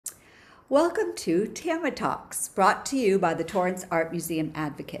Welcome to TAMA Talks, brought to you by the Torrance Art Museum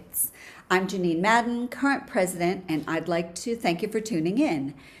Advocates. I'm Janine Madden, current president, and I'd like to thank you for tuning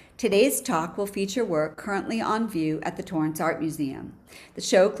in. Today's talk will feature work currently on view at the Torrance Art Museum. The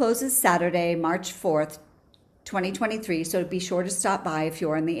show closes Saturday, March 4th, 2023, so be sure to stop by if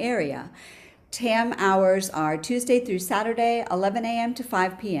you're in the area. TAM hours are Tuesday through Saturday, 11 a.m. to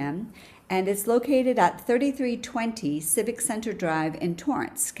 5 p.m., and it's located at 3320 Civic Center Drive in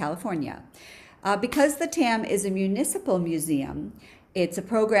Torrance, California. Because the TAM is a municipal museum, it's a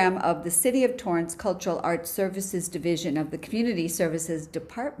program of the City of Torrance Cultural Arts Services Division of the Community Services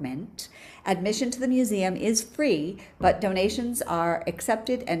Department. Admission to the museum is free, but donations are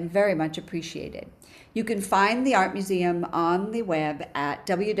accepted and very much appreciated. You can find the art museum on the web at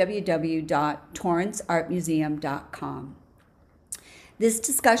www.torranceartmuseum.com. This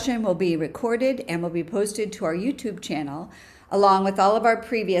discussion will be recorded and will be posted to our YouTube channel, along with all of our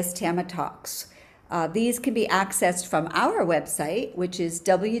previous TAMA talks. These can be accessed from our website, which is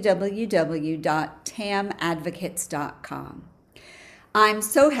www.tamadvocates.com. I'm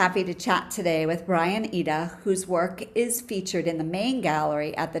so happy to chat today with Bryan Ida, whose work is featured in the main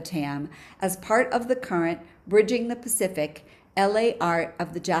gallery at the TAM as part of the current Bridging the Pacific LA Art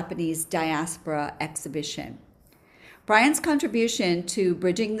of the Japanese Diaspora exhibition. Bryan's contribution to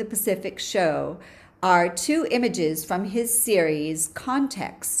Bridging the Pacific show are two images from his series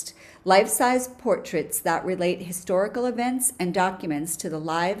con.Text, life-size portraits that relate historical events and documents to the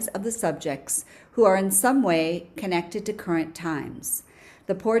lives of the subjects who are in some way connected to current times.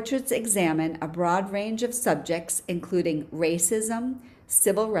 The portraits examine a broad range of subjects, including racism,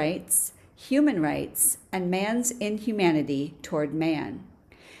 civil rights, human rights, and man's inhumanity toward man.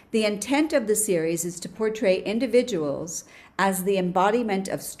 The intent of the series is to portray individuals as the embodiment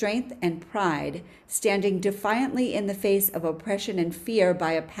of strength and pride, standing defiantly in the face of oppression and fear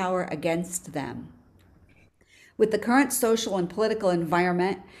by a power against them. With the current social and political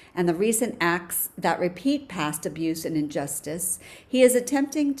environment and the recent acts that repeat past abuse and injustice, he is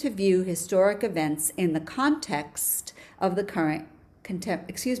attempting to view historic events in the context of the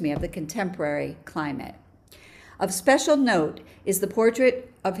contemporary climate. Of special note is the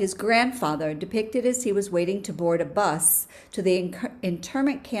portrait of his grandfather depicted as he was waiting to board a bus to the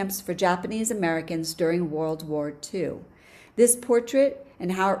internment camps for Japanese Americans during World War II. This portrait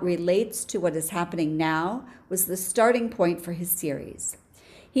and how it relates to what is happening now was the starting point for his series.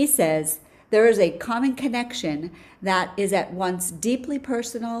 He says, there is a common connection that is at once deeply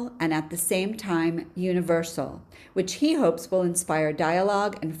personal and at the same time universal, which he hopes will inspire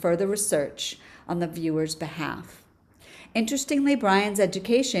dialogue and further research on the viewer's behalf. Interestingly, Bryan's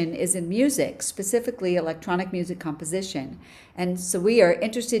education is in music, specifically electronic music composition, and so we are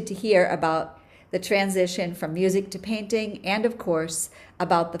interested to hear about the transition from music to painting and, of course,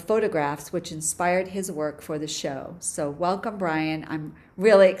 about the photographs which inspired his work for the show. So welcome, Bryan. I'm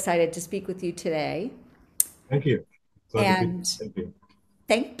really excited to speak with you today. Thank you. And thank you.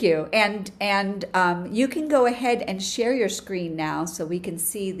 Thank you. And you can go ahead and share your screen now so we can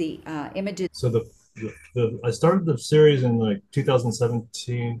see the images. So I started the series in like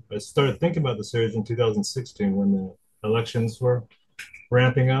 2017. I started thinking about the series in 2016 when the elections were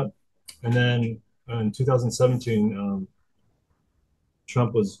ramping up. And then in 2017,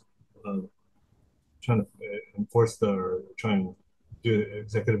 Trump was trying to try and do an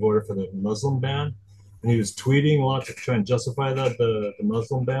executive order for the Muslim ban. And he was tweeting a lot to try and justify that, the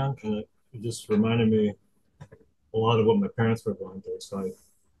Muslim ban. And it just reminded me a lot of what my parents were going through. So I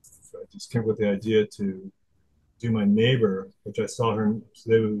just came up with the idea to do my neighbor, which I saw her. So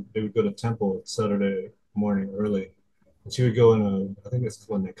they would go to temple Saturday morning early. And she would go in I think it's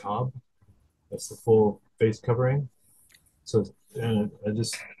called niqab. That's the full face covering. So, and I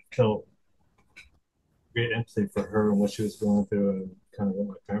just felt great empathy for her and what she was going through, and kind of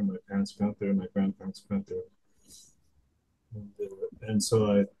what my parents went through, and my grandparents went through. And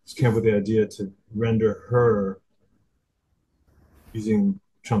so I just came up with the idea to render her using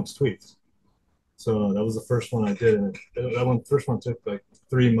Trump's tweets. So that was the first one I did, and first one took like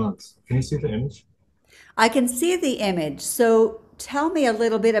 3 months. Can you see the image? I can see the image. So tell me a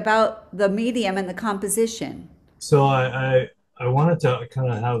little bit about the medium and the composition. So I wanted to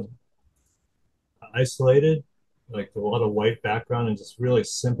kind of have isolated, like a lot of white background, and just really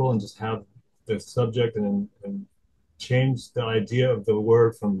simple, and just have the subject and change the idea of the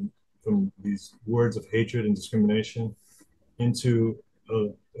word from these words of hatred and discrimination into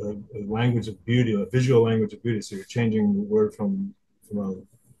a language of beauty, a visual language of beauty. So you're changing the word from a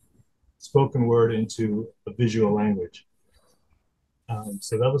spoken word into a visual language.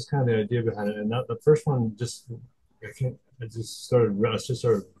 So that was kind of the idea behind it. And that the first one just I just started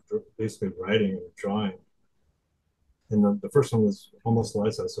basically writing and drawing. And the first one was almost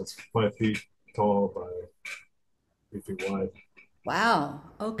life size, so it's 5 feet tall by 3 feet wide. Wow.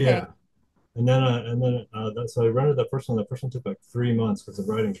 Okay. Yeah, so I rented that first one. That first one took like 3 months because the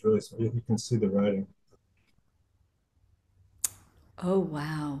writing's really small. You can see the writing. Oh,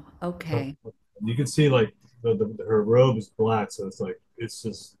 wow. So Okay. you can see like her robe is black, so it's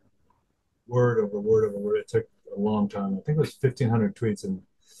just word over word over word. It took a long time. I think it was 1,500 tweets, and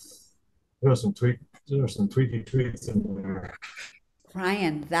there was some tweak there were some tweaky tweets in there.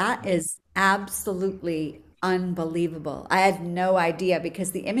 Brian, that is absolutely unbelievable. I had no idea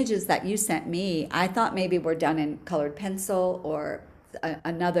because the images that you sent me, I thought maybe were done in colored pencil or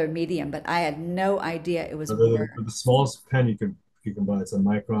another medium, but I had no idea it was The words. smallest pen you can buy. It's a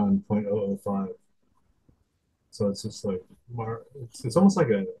micron .005. So it's just like it's almost like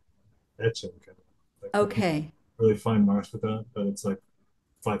a etching kind of like you can Okay. really fine marks with that, but it's like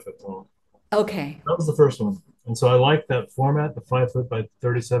 5 foot tall. Okay. That was the first one, and so I like that format, the 5 foot by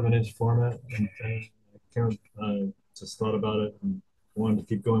 37 inch format, and I can't, just thought about it and wanted to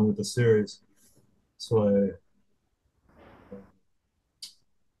keep going with the series. So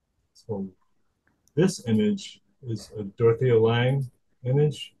so this image is a Dorothea Lange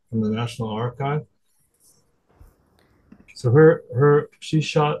image from the National Archive. So she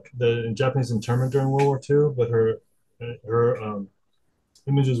shot the Japanese internment during World War II, but her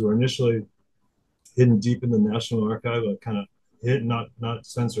images were initially hidden deep in the National Archive, like kind of hidden, not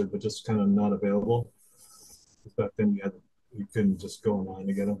censored, but just kind of not available. Back then, you couldn't just go online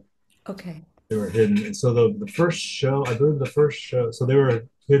to get them; Okay. they were hidden. And so the first show, I believe the first show, so they were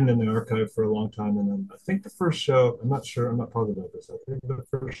hidden in the archive for a long time, and then I think the first show, I'm not sure, I'm not positive about this. I think the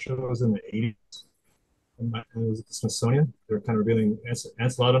first show was in the '80s, and it was at the Smithsonian. They were kind of revealing.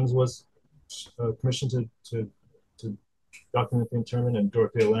 Ansel Adams was commissioned to document the internment, and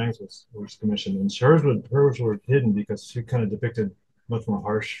Dorothea Lange's was commissioned. And hers were hidden because she kind of depicted much more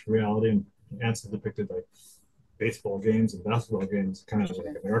harsh reality, and Ansel depicted like baseball games and basketball games, kind of like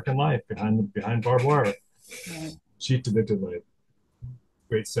Sure. American life behind barbed wire. Right. She depicted like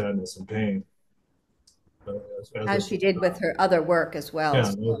great sadness and pain, as As was she her did with style. her other work as well. Yeah,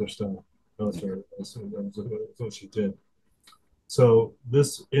 that was So, her style. yeah. That's what she did. So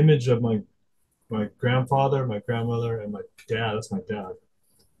this image of my grandfather, my grandmother, and my dad. That's my dad.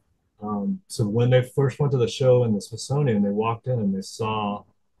 So when they first went to the show in the Smithsonian, they walked in and they saw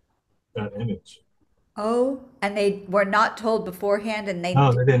that image. Oh, and they were not told beforehand and they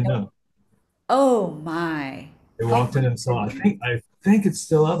No, didn't they didn't know. know. Oh my. They Oh walked my in and saw. goodness. I think it's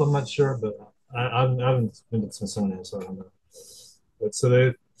still up. I'm not sure, but I haven't been to the Smithsonian, so I don't know. But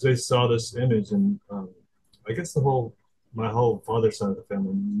so they saw this image, and I guess my whole father's side of the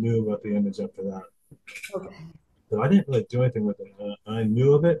family knew about the image after that. Okay. But I didn't really do anything with it. I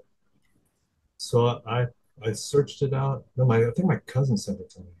knew of it, so I searched it out. No, I think my cousin sent it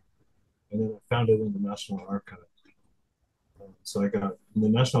to me, and then I found it in the National Archive. So the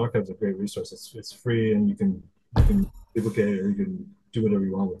National Archive is a great resource. It's free, and you can duplicate it, or you can do whatever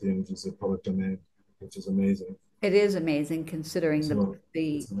you want with the images in public domain, which is amazing. It is amazing considering So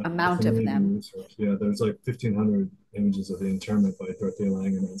the it's amount an of amazing them. resource. Yeah, there's like 1,500 images of the internment by Dorothea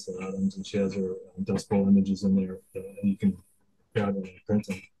Lange and Ansel Adams, and she has her Dust Bowl images in there, and you can grab them and print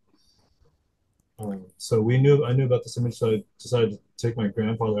them. So I knew about this image, so I decided to take my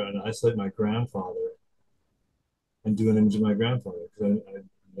grandfather and isolate my grandfather and do an image of my grandfather because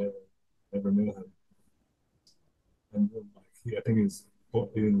I never knew him. And like I think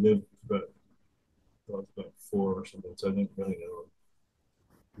he lived about 4 or something, so I didn't really know him.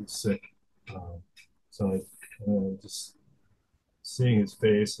 He was sick, um, so just seeing his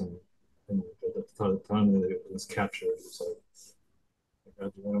face and the time that it was captured, it was like I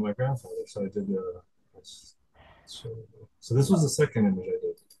had one of my grandfather. So I did so, so this was the second image I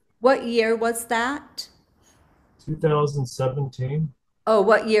did. What year was that? 2017. Oh,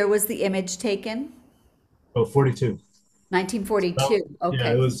 what year was the image taken? Oh, 42. So 1942. yeah,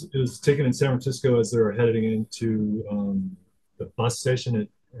 Okay. it was taken in San Francisco as they were heading into the bus station,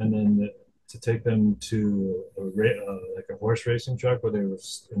 and then to take them to like a horse racing track where they were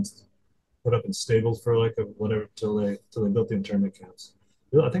put up in stables for like a whatever till they built the internment camps.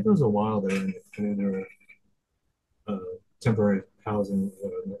 I think there was a while there in their uh, temporary housing.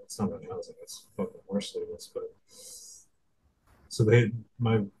 It's not really housing; it's fucking horse stables. But so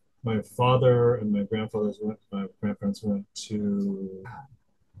my father and my grandparents went to.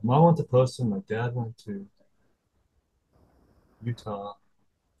 Mom went to Poston. My dad went to Utah.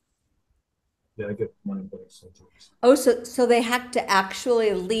 Yeah, I get mine better sometimes. Oh, so they had to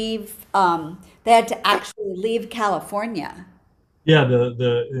actually leave they had to actually leave California. Yeah,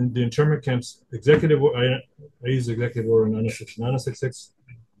 in the internment camps, I use executive order 966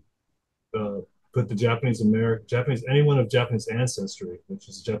 uh, put the Japanese anyone of Japanese ancestry, which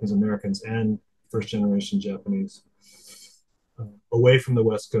is Japanese Americans and first generation Japanese, away from the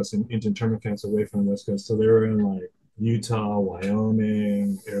West Coast and into internment camps away from the West Coast. So they were in like Utah,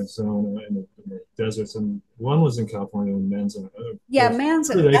 Wyoming, Arizona, in the deserts, and one was in California and men's. And Yeah,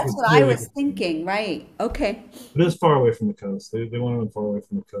 Manson. That's what Clear I was Lake, thinking. Right. Okay. but it was far away from the coast. They wanted them far away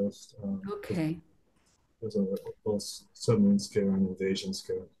from the coast because Okay. there's a both submarine scare and invasion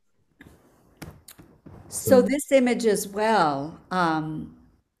scare. So So this image as well,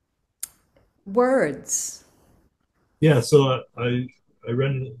 words. yeah, I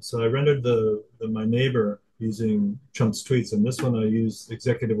rendered the my neighbor using Trump's tweets, and this one I used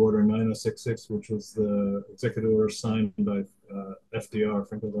Executive Order 9066, which was the executive order signed by FDR,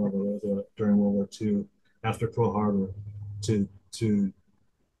 Franklin Delano Roosevelt, during World War II, after Pearl Harbor, to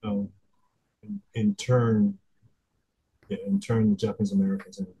um, in turn intern the Japanese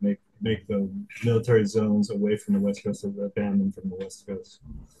Americans and make the military zones away from the West Coast and ban them from the West Coast.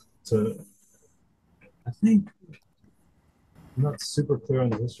 So I think I'm not super clear on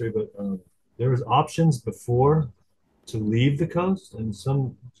the history, but there was options before to leave the coast, and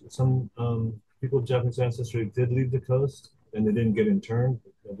some people of Japanese ancestry did leave the coast, and they didn't get interned,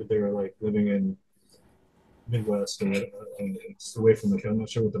 but they were like living in Midwest and it's away from the. I'm not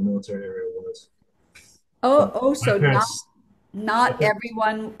sure what the military area was, Oh, but oh, my so parents. My not parents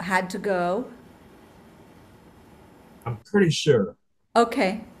everyone had to go. I'm pretty sure.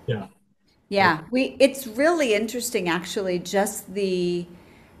 Okay. Yeah, like Yeah, it's really interesting actually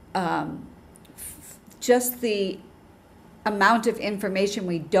um, just the amount of information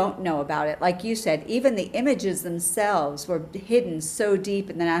we don't know about it. Like you said, even the images themselves were hidden so deep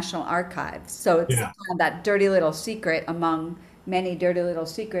in the National Archives. So it's yeah. kind of that dirty little secret among many dirty little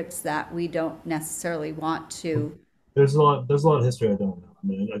secrets that we don't necessarily want to. There's a lot of history I don't know. I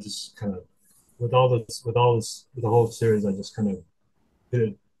mean, I just kind of with the whole series, I just kind of did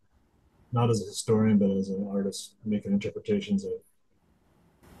it not as a historian, but as an artist making interpretations of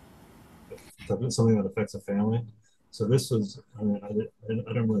something that affects a family. So this was, I mean,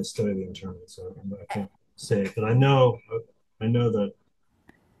 I don't really study the internment, so I can't say it, but I know that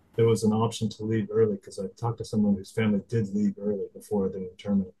there was an option to leave early because I talked to someone whose family did leave early before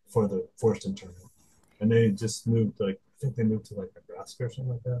the forced internment, and they just moved like I think they moved to like Nebraska or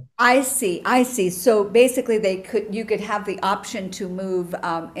something like that. I see, I see. So basically you could have the option to move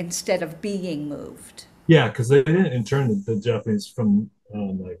instead of being moved. Yeah, because they didn't intern the Japanese from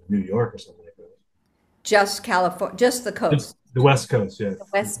like New York or something like that. Just California, just the Just coast, the West Coast, yeah. the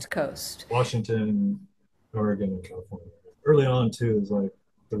West Coast. Washington, Oregon, and California. Early on too is like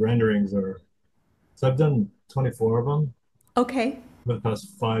the renderings are. So I've done 24 of them Okay. for the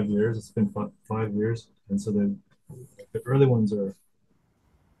past 5 years. It's been 5 years, and so the early ones are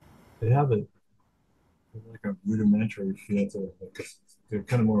they have a like a rudimentary feel to it. Like they're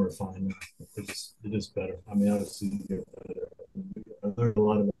kind of more refined now. They're just better. I mean, obviously you get better. I learned a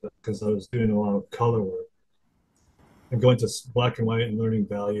lot of it because I was doing a lot of color work and going to black and white and learning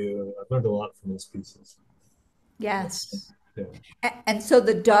value. I've learned a lot from these pieces. Yes. Yeah. And so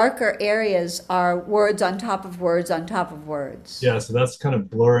the darker areas are words on top of words on top of words. Yeah, so that's kind of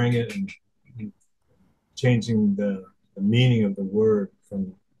blurring it and changing the meaning of the word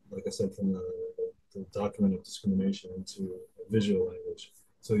from, like I said, from the document of discrimination into a visual language.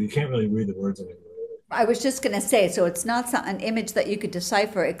 So you can't really read the words anymore. I was just going to say, so it's not an image that you could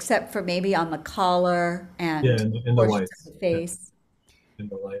decipher except for maybe on the collar Yeah, and in the portions of whites, the yeah, face. in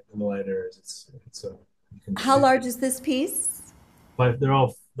the light areas, it's you can How see large is this piece? five. They're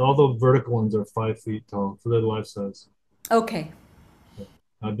all the vertical ones are 5 feet tall, so they're life size. Okay. Yeah.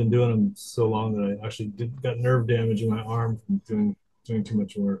 I've been doing them so long that I actually got nerve damage in my arm from doing too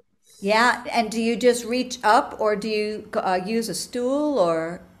much work. Yeah. And do you just reach up or do you use a stool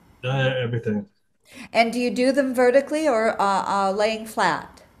or, Everything. and do you do them vertically or laying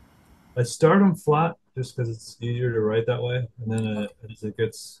flat? I start them flat just because it's easier to write that way, and then as it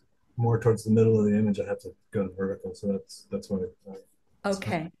gets more towards the middle of the image, I have to go to vertical. So that's why it's kind of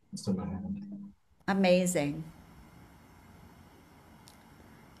Okay. it's in my hand. Amazing.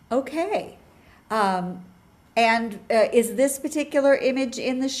 Okay. Um, and is this particular image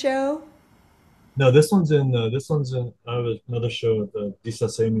in the show? No, this one's in I have another show at the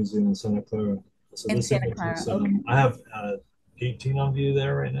Disase Museum in Santa Clara. So In this Santa image Clara. is Okay. I have 18 on view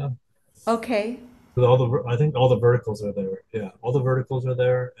there right now. Okay. So I think all the verticals are there. Yeah, all the verticals are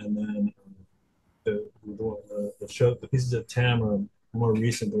there, and then the pieces of Tam are more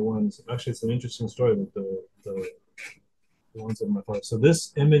recent. The ones actually, it's an interesting story that the the ones of my father. So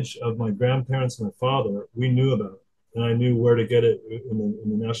this image of my grandparents and my father, we knew about, and I knew where to get it in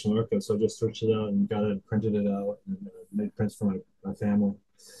the National Archives. So I just searched it out and got it, printed it out, and made prints for my family.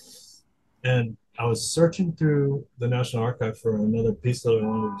 And I was searching through the National Archive for another piece that I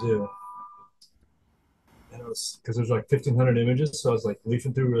wanted to do. And I was, because there's like 1,500 images, so I was like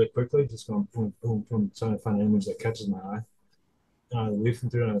leafing through really quickly, just going boom, boom, boom, trying to find an image that catches my eye. And I was leafing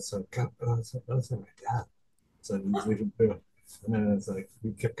through, and I was like, God, that's like my dad. So I was leafing through, and then it's like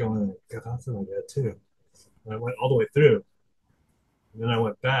we kept going, and God, that's like my dad too. And I went all the way through, and then I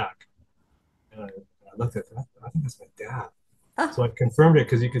went back, and I looked at that. I think that's my dad. Ah, So I confirmed it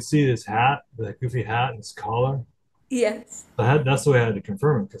because you could see his hat, the goofy hat, and his collar. yes. That's the way I had to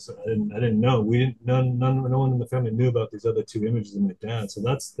confirm it because I didn't know. We didn't, no one in the family knew about these other two images of my dad. So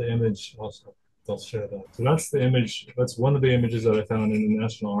that's the image. Also, I'll share that. So that's the image. That's one of the images that I found in the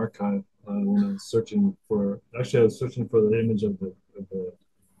National Archive when I was searching for. Actually, I was searching for the image of the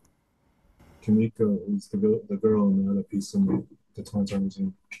Kimiko, who's the girl in the other piece in the Torrance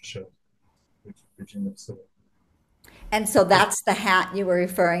Museum show, Virginia. So And so that's the hat you were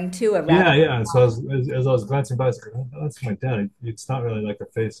referring to, a rather. yeah, yeah. And so as I was glancing by, I was like, oh, that's my dad. It's not really like a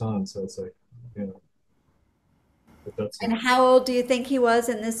face on, so it's like, you know, but that's And it. how old do you think he was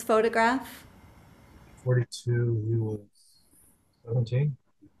in this photograph? 42, he was 17.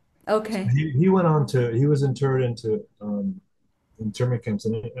 So Okay. he went on to, he was interred into internment camps.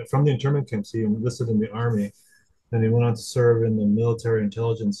 And from the internment camps, he enlisted in the army. And he went on to serve in the military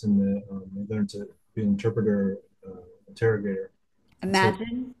intelligence and he learned to be an interpreter, interrogator. And so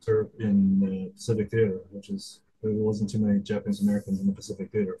Imagine. served in the Pacific Theater, which is, there wasn't too many Japanese Americans in the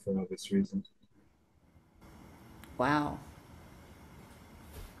Pacific Theater for obvious reasons. Wow.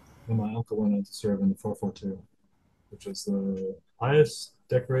 And my uncle went on to serve in the 442, which was the highest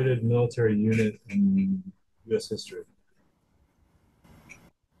decorated military unit in U.S. history.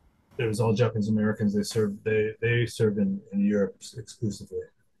 It was all Japanese Americans. They served in Europe exclusively,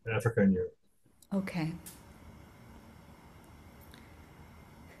 Africa and Europe. Okay.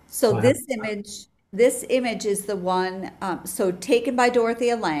 So So I have, this image is the one, so taken by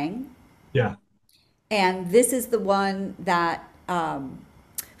Dorothea Lange, yeah, and this is the one that,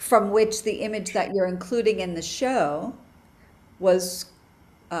 from which the image that you're including in the show was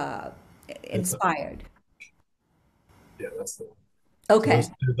uh, it's inspired. yeah, that's the one. So Okay. those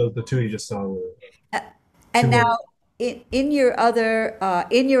two, the two you just saw were Uh, two And more. now, in your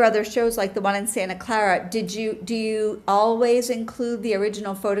other shows, like the one in Santa Clara, do you always include the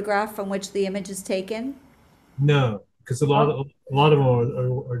original photograph from which the image is taken? No, because Oh, a lot of them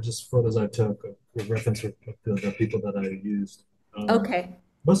are just photos I took with reference with the people that I used. Um, okay.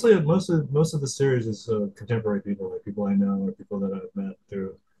 most of the series is contemporary people, like people I know or people that I've met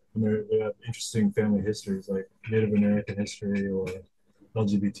through, and they have interesting family histories, like Native American history or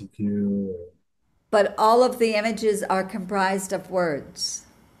LGBTQ. Or, But all of the images are comprised of words.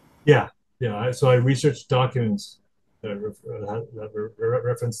 yeah, yeah. So I researched documents that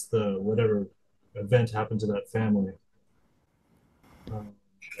reference the whatever event happened to that family, um,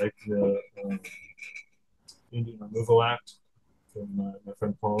 like the Indian Removal Act from my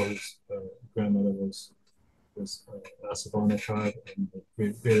friend Paul, whose grandmother was Assabana tribe and the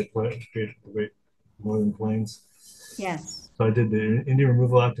Great Northern Plains. Yes. So I did the Indian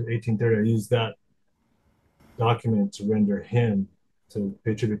Removal Act of 1830. I used that document to render him to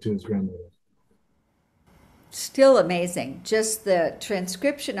pay tribute to his grandmother. Still amazing. Just the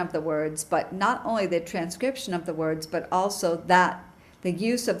transcription of the words, but not only the transcription of the words, but also that the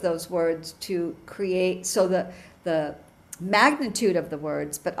use of those words to create, so the magnitude of the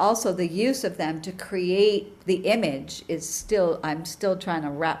words, but also the use of them to create the image is still, I'm still trying to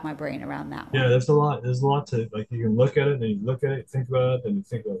wrap my brain around that Yeah, one. there's a lot. There's a lot to like. You can look at it, and you look at it, think about it, then you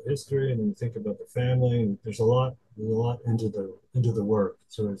think about history, and then you think about the family. And there's a lot. There's a lot into the work.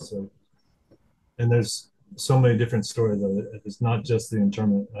 So it's and there's so many different stories of it. It's not just the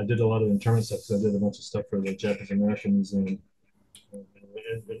internment. I did a lot of internment stuff. So I did a bunch of stuff for the Japanese American Museum.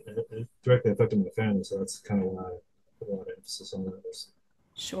 It directly affected my family, so that's kind of why I put a lot of emphasis on that. There's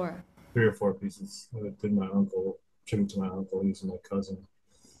Sure. three or four pieces. I did my uncle, tribute to my uncle, using my cousin.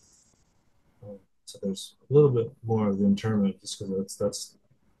 So there's a little bit more of the internment, just because that's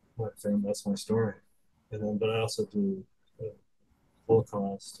my family, that's my story. And then, but I also do uh,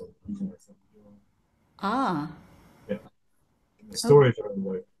 Holocaust and using my family. Ah, Yeah, and the okay. stories are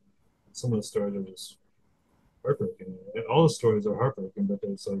like some of the stories are just heartbreaking. All the stories are heartbreaking, but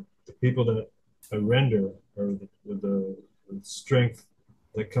there's like the people that I render or the strength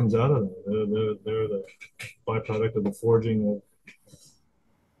that comes out of them. They're the byproduct of the forging of,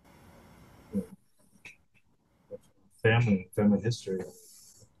 you know, family history.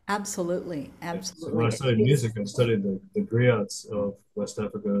 Absolutely, So when I absolutely. It studied is. music, I studied the griots of West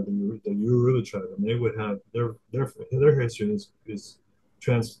Africa, the Yoruba tribe, and they would have their history is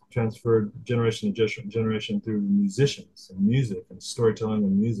transferred generation to generation through musicians and music and storytelling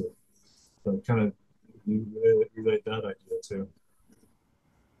and music. So kind of you relate that idea too.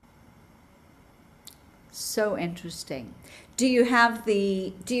 So interesting. Do you have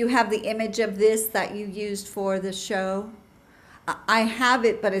the image of this that you used for the show? I have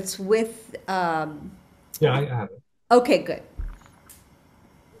it, but it's with Yeah, I have it. okay, good.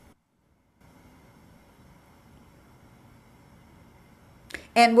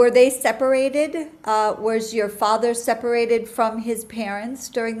 And were they separated? Was your father separated from his parents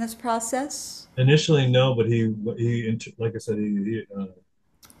during this process? Initially, no, but like I said, he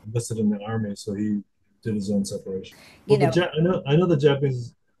enlisted in the army, so he did his own separation. You Well, know, I know the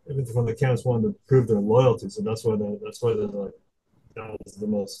Japanese, even from the camps, wanted to prove their loyalty, so that's why they're like that was the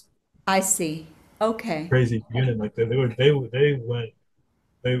most I see. Okay. crazy unit. Like they went they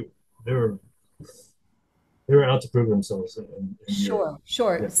they were they were out to prove themselves in Europe. Sure,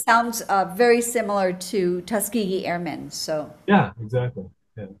 sure. Yeah, Sounds very similar to Tuskegee Airmen. So, yeah, exactly.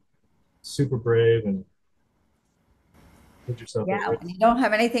 Yeah, super brave and put yourself at yeah, when risk. you don't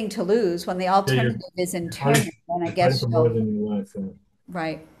have anything to lose, when the Yeah, alternative is internment, then I you're fighting guess for more you'll, than your life. Yeah.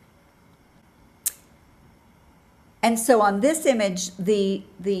 right. And so on this image, the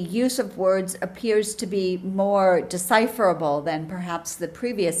use of words appears to be more decipherable than perhaps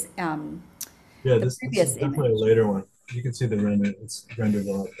Yeah, the this is previous definitely a image. later one. You can see the render. It's rendered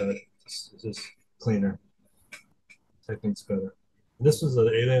a lot better. It's just cleaner. Technique's better. This was the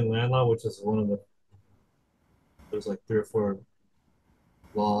alien land law, which is one of the there's like three or four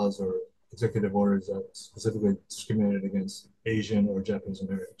laws or executive orders that specifically discriminated against Asian or Japanese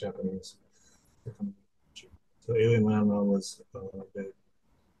American Japanese. So alien land law was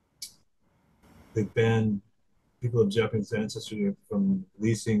they banned people of Japanese ancestry from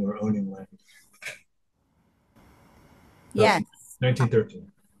leasing or owning land. That's Yes.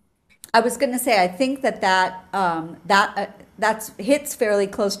 1913. I was going to say, I think that's hits fairly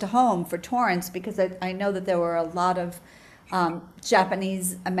close to home for Torrance because I know that there were a lot of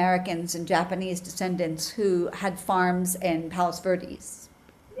Japanese Americans and Japanese descendants who had farms in Palos Verdes.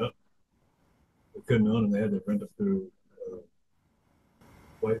 Yep. They couldn't own them. They had to rent it through uh,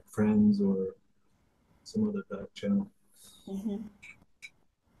 white friends or some other back channel. Hmm.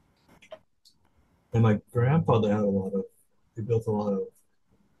 And my grandfather had a lot of, he built a lot of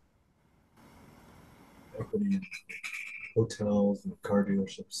equity in hotels and car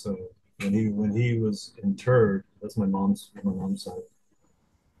dealerships. So when he was interred, that's my mom's side.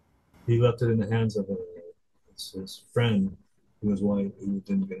 He left it in the hands of his friend who was white who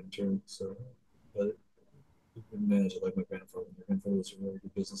didn't get interred. So, but he didn't manage it like my grandfather. My grandfather was a really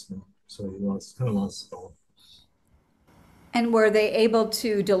good businessman, so he lost kind of lost it all. And were they able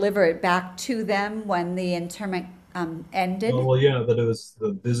to deliver it back to them when the internment Oh ended? well, yeah, but it was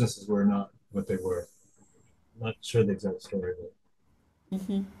the businesses were not what they were. I'm not sure the exact story, but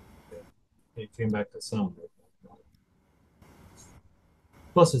Hmm. yeah, it came back to some. But not.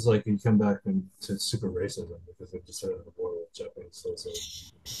 Plus, it's like you come back and to super racism because they decided to war with Japanese. So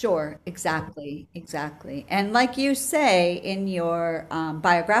Sure, exactly, exactly. And like you say in your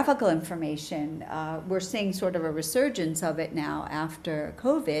biographical information, we're seeing sort of a resurgence of it now after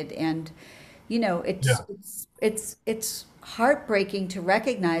COVID, and you know, yeah, it's heartbreaking to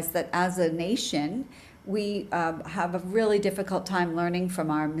recognize that as a nation, we have a really difficult time learning from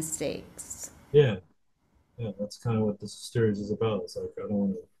our mistakes. yeah, yeah. That's kind of what this series is about. It's like I don't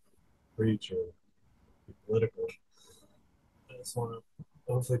want to preach or be political. I just want to.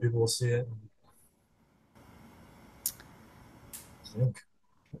 Hopefully, people will see it and think.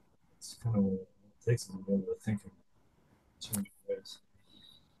 It's kind of what it takes a little bit of thinking, change ways.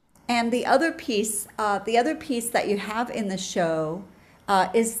 And the other piece that you have in the show,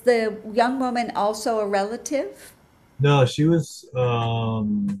 is the young woman also a relative? No, she was.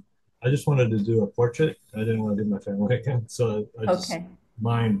 I just wanted to do a portrait. I didn't want to do my family again, so I just Okay.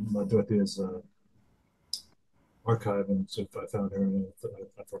 mined Dorothea's archive, and so I found her, and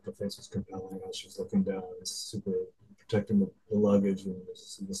I thought the face was compelling. How she was looking down, it's super protecting the luggage, and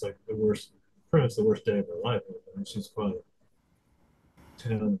it was like the worst, pretty much the worst day of her life. I mean, she's probably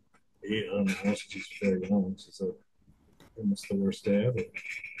 10, 8, I don't know. She's very young. She's like almost the worst day ever.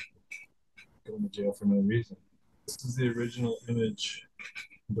 Going to jail for no reason. This is the original image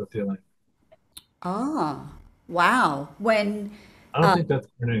of Dorothea Lange. Ah, wow. When I don't uh, think that's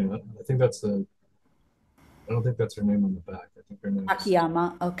her name. I think that's the. I don't think that's her name on the back. I think her name is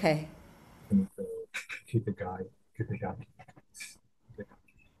Akiyama, okay. I think, Keep It Guy.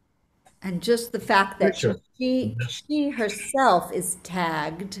 And just the fact Pretty that sure. she herself is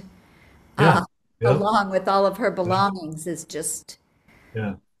tagged Yeah. uh, Yep. along with all of her belongings is just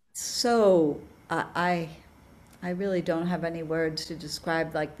Yeah. so I really don't have any words to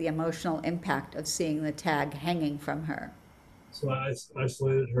describe like the emotional impact of seeing the tag hanging from her. So I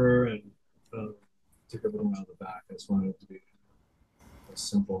isolated her and took everything out of the back. I just wanted it to be a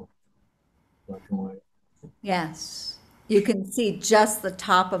simple black and white. Yes. You can see just the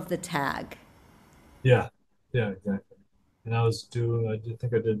top of the tag. Yeah. Yeah, exactly. And I was doing, I did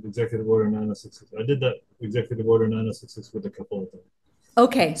think I did Executive Order 9066. I did that Executive Order 9066 with a couple of them.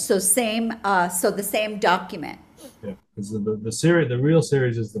 Okay, so so the same document. Yeah, because the series, the real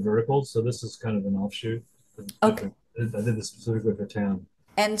series is the vertical, so this is kind of an offshoot. Okay. Different. I did this specifically for TAM.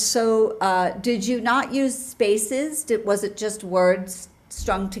 And so, did you not use spaces? Was it just words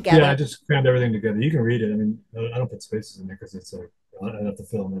strung Yeah, together? I just crammed everything together. You can read it. I mean, I don't put spaces in there because it's like I have to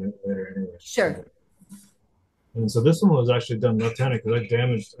fill them in later anyway. Sure. And so this one was actually done left-handed because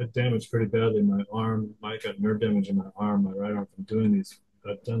I damaged pretty badly my arm. I got nerve damage in my arm, my right arm from doing these.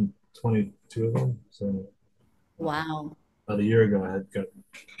 I've done 22 of them. So Wow. about a year ago, I had got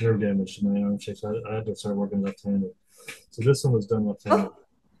nerve damage to my arm shape, so I had to start working left-handed. So this one was done left-handed. Oh,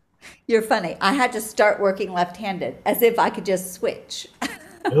 you're funny. I had to start working left-handed as if I could just switch.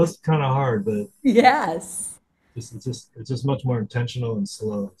 It was kind of hard, but Yes. it's just much more intentional and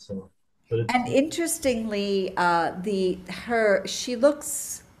slow. So, but And interestingly, the her she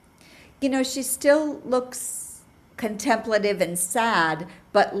looks, she still looks contemplative and sad,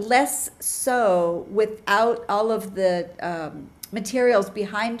 but less so without all of the materials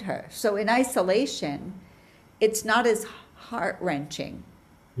behind her. So in isolation, it's not as heart-wrenching.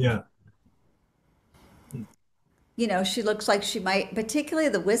 yeah, She looks like she might, particularly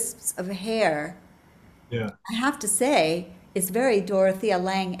the wisps of hair, yeah. I have to say, is very Dorothea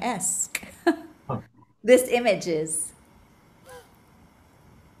Lange-esque. Huh. This image is,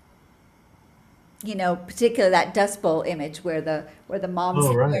 particularly that Dust Bowl image where the mom's Oh,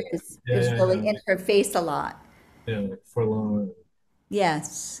 hair right. Yeah, is yeah, really yeah. in her face a lot. Yeah, like for long.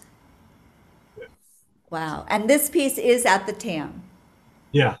 Yes. Yeah. Wow. And this piece is at the TAM.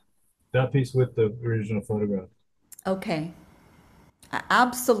 Yeah, that piece with the original photograph. Okay.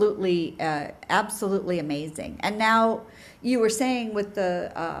 Absolutely, absolutely amazing. And now you were saying with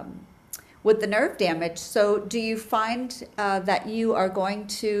the nerve damage. So do you find that you are going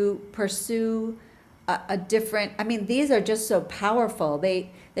to pursue a different? I mean, these are just so powerful. They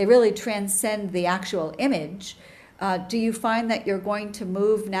really transcend the actual image. Do you find that you're going to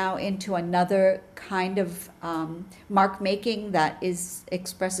move now into another kind of mark making that is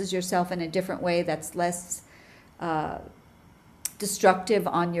expresses yourself in a different way that's less destructive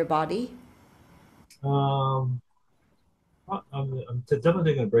on your body? Um, I'm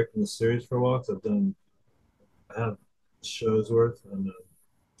definitely taking a break from the series for a while because I have shows worth, and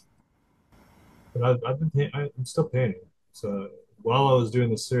but I've been I'm still painting. So while I was doing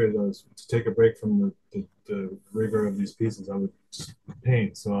the series, I was to take a break from the rigor of these pieces. I would just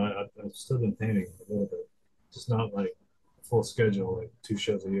paint. So I've still been painting a little bit, just not like a full schedule, like 2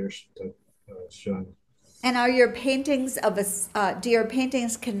 shows a year type showing. And are your paintings do your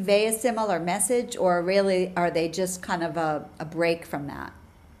paintings convey a similar message, or really are they just kind of a break from that?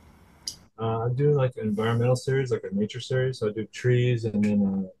 I do like an environmental series, like a nature series. So I do trees and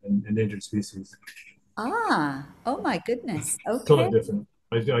then endangered species. Ah, oh my goodness. Okay. Totally different.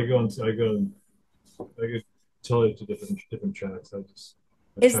 I go totally to different tracks. I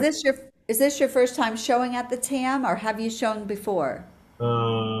Is track. this your first time showing at the TAM, or have you shown before?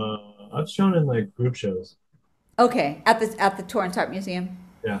 I've shown in like group shows. Okay, at the Torrance Art Museum.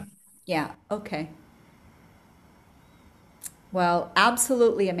 Yeah. Yeah, okay. Well,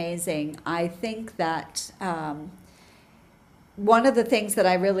 absolutely amazing. I think that one of the things that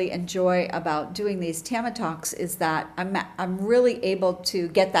I really enjoy about doing these TAMA talks is that I'm really able to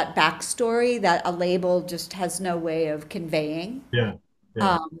get that backstory that a label just has no way of conveying. Yeah.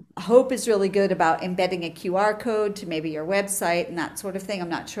 Yeah. Hope is really good about embedding a QR code to maybe your website and that sort of thing. I'm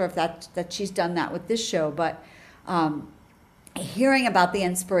not sure if that she's done that with this show, but hearing about the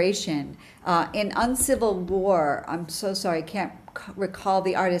inspiration in Uncivil War. I'm so sorry, I can't recall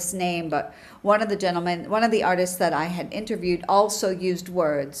the artist's name, but one of the artists that I had interviewed also used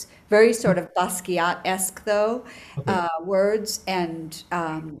words, very sort of Basquiat-esque though, Okay. words and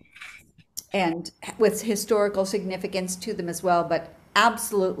with historical significance to them as well, but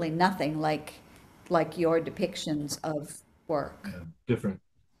absolutely nothing like your depictions of work. Yeah. Different.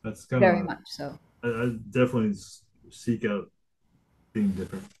 That's kind Very of much so. I definitely seek out being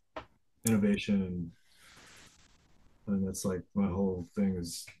different, innovation, and And that's like my whole thing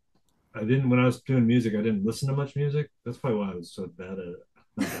is I didn't when I was doing music, I didn't listen to much music. That's probably why I was so bad at it.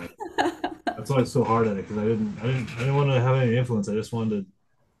 Not bad. That's why I was so hard at it because I didn't want to have any influence. I just wanted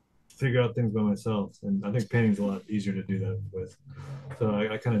to figure out things by myself. And I think painting's a lot easier to do that with. So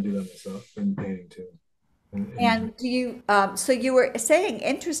I kind of do that myself in painting too, and imagery. And do you, so you were saying,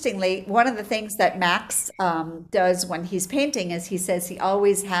 interestingly, one of the things that Max does when he's painting is he says he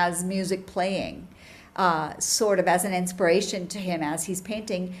always has music playing, sort of as an inspiration to him as he's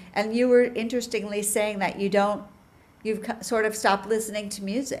painting. And you were interestingly saying that you don't, sort of stopped listening to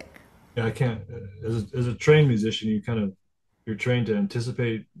music. Yeah, I can't. As a trained musician, you're trained to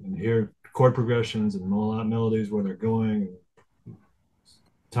anticipate and hear chord progressions and melodies where they're going, and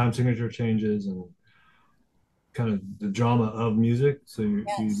time signature changes, and kind of the drama of music. So you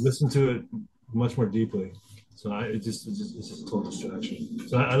Yes. listen to it much more deeply. So it's just a total distraction.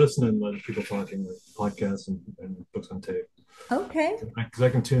 So I listen to like people talking, like podcasts and books on tape, Okay. because I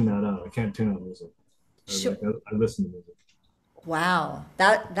can tune that out. I can't tune out music. Sure. I listen to music. Wow.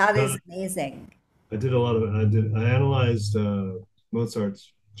 That is Uh, amazing. I did a lot of it. I analyzed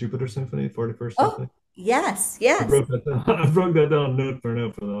Mozart's Jupiter Symphony, 41st Oh, Symphony. yes, I yes. broke that down. I broke that down note for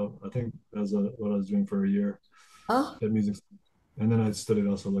note for the. I think that was what I was doing for a year Oh, at music, and then I studied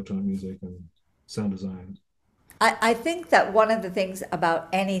also electronic music and sound design. I think that one of the things about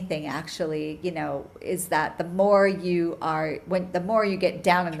anything actually, is that the more you are, when the more you get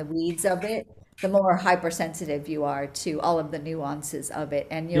down in the weeds of it, the more hypersensitive you are to all of the nuances of it.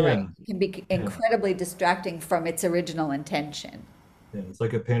 And you're right, Yeah, it can be yeah, incredibly distracting from its original intention. yeah. It's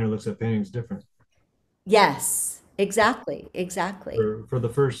like a painter looks at paintings different. Yes, exactly, exactly. For the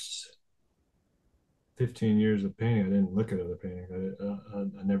first 15 years of painting, I didn't look at other paintings.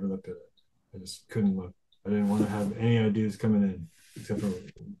 I never looked at it. I just couldn't look. I didn't want to have any ideas coming in except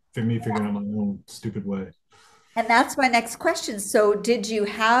for me figuring out my own stupid way. And that's my next question. So, did you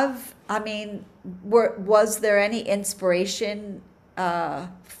have, I mean, was there any inspiration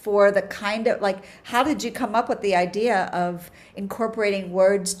for the kind of like, how did you come up with the idea of incorporating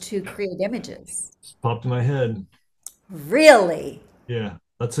words to create images? Just popped in my head. Really? Yeah,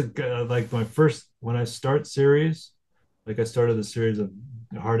 that's like my first when I start series. Like I started a series of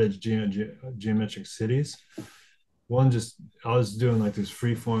hard edge geometric cities. One just I was doing like this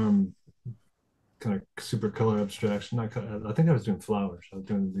free form kind of super color abstraction. I think I was doing flowers. I was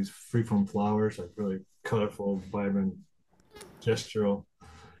doing these free form flowers, like really colorful, vibrant, gestural.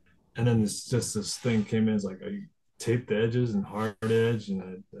 And then this thing came in. It's like I taped the edges and hard edge,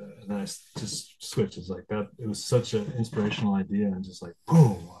 and then I just switched. It's like that. It was such an inspirational idea, and just like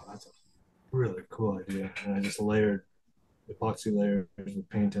boom, wow, that's a really cool idea. And I just layered epoxy layers with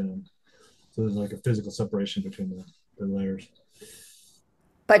paint in them. So there's like a physical separation between the layers.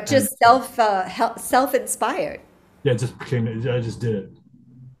 But And just self-inspired. yeah, it just came. I just did it.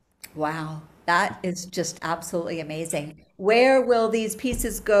 Wow, that is just absolutely amazing. Where will these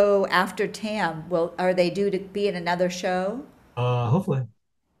pieces go after TAM? Are they due to be in another show? Hopefully.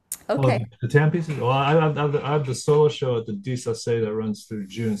 Well, Okay. the TAM pieces. Well, I have the solo show at the DSA that runs through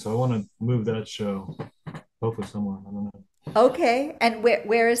June, so I want to move that show hopefully somewhere. I don't know. Okay. And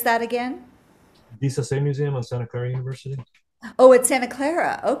where is that again? DSA Museum on Santa Clara University. Oh, it's Santa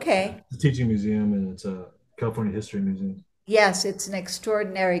Clara. Yeah, Okay. it's a teaching museum and it's a California History Museum. Yes, it's an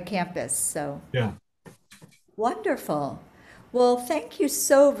extraordinary campus. So Yeah, wonderful. Well, thank you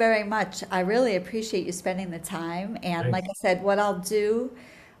so very much. I really appreciate you spending the time. And like thanks. I said, what I'll do,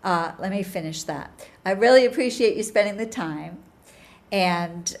 let me finish that. I really appreciate you spending the time.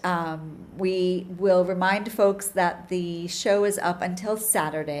 And we will remind folks that the show is up until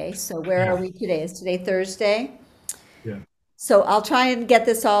Saturday. So where are Yeah, we today? Is today Thursday? yeah, So I'll try and get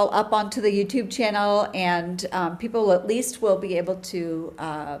this all up onto the YouTube channel, and people at least will be able to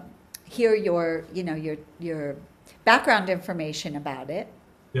hear your background information about it.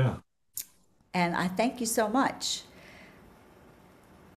 yeah. And I thank you so much.